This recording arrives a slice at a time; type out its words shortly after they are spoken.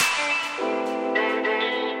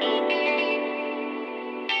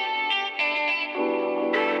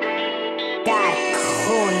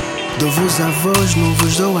Dou-vos a voz, não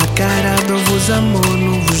vos dou a cara. Dou-vos amor,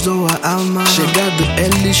 não vos dou a alma. Chegado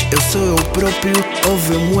eles, eu sou eu próprio.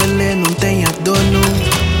 Ouve Mwele, não tenha dono.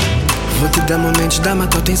 Vou-te dar momentos, dá-me a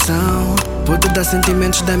tua atenção. Vou-te dar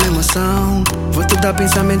sentimentos, dá-me emoção. Vou-te dar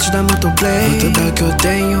pensamentos, dá-me o teu play. Vou-te dar o que eu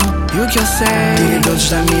tenho e o que eu sei. Tirem todos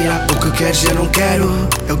da mira, o que queres eu não quero.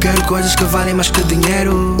 Eu quero coisas que valem mais que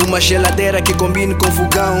dinheiro. Uma geladeira que combine com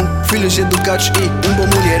fogão. Filhos educados e um bom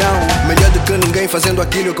mulherão. Melhor do que ninguém fazendo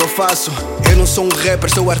aquilo que eu faço. Eu não sou um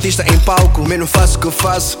rapper, sou artista em palco. Menos faço o que eu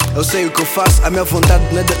faço, eu sei o que eu faço. A minha vontade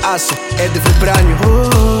não é de aço, é de vibrânio.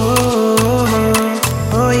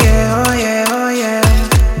 Oh yeah, oh yeah, oh yeah.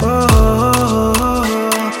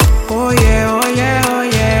 Oh yeah, oh yeah, oh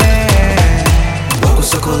yeah. Wako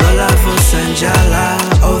sokolola vosanjala.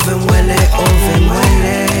 Ove Mwele, ove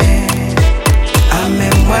Mwele. Ame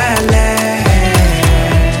Mwele.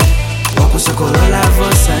 Wako sokolola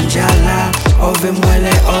vosanjala. Ove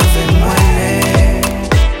Mwele, ove Mwele.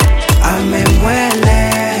 Ame Mwele.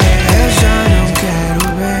 Eu já não quero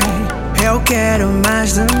bem. Eu quero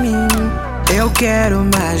mais de mim. Eu quero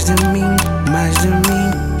mais de mim, mais de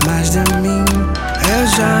mim, mais de mim. Eu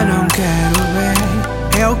já não quero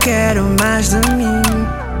bem. Eu quero mais de mim.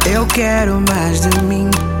 Eu quero mais de mim,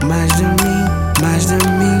 mais de mim, mais de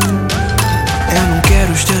mim. Eu não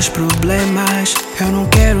quero os teus problemas. Eu não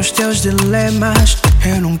quero os teus dilemas.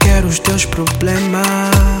 Eu não quero os teus problemas.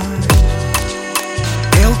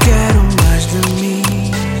 Eu quero mais de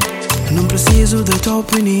mim. Não preciso da tua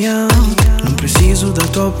opinião. Não preciso da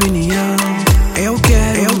tua opinião. Eu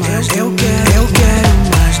quero mais de mim. Eu quero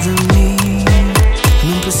mais de mim.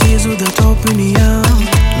 Não preciso da tua opinião.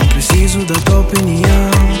 Não preciso da tua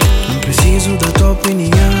opinião. Não preciso da tua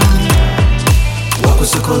opinião. Wako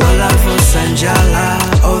sokolola vosanjala.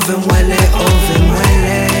 Ove Mwele, ove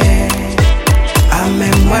Mwele.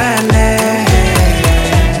 Ame Mwele.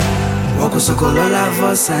 Wako sokolola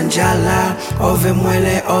vosanjala. Ove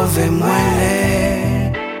Mwele, ove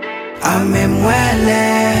Mwele. Ame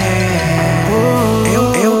Mwele.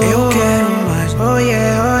 Eu quero mais. Oh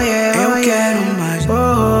yeah, oh yeah. Eu quero mais.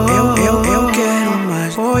 Eu quero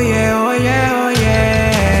mais. Oh yeah, oh yeah, oh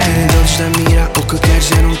yeah. Tirem todos da mira, o que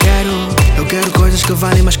queres eu não quero. Eu quero coisas que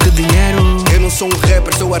valem mais que dinheiro. Eu não sou um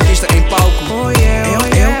rapper, sou artista em palco. Oh yeah, eu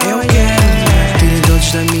quero mais. Tirem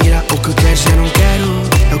todos da mira, o que queres eu não quero.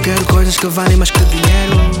 Eu quero coisas que valem mais que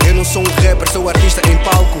dinheiro. Eu não sou um rapper, sou artista em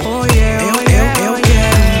palco. Oh yeah, eu quero mais.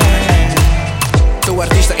 Sou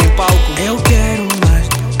artista em palco. Eu quero mais.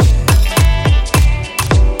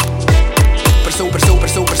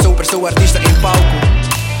 Sou artista em palco.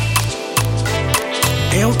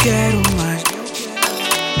 Eu quero mais.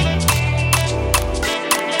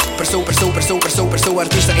 Sou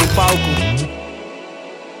artista em palco.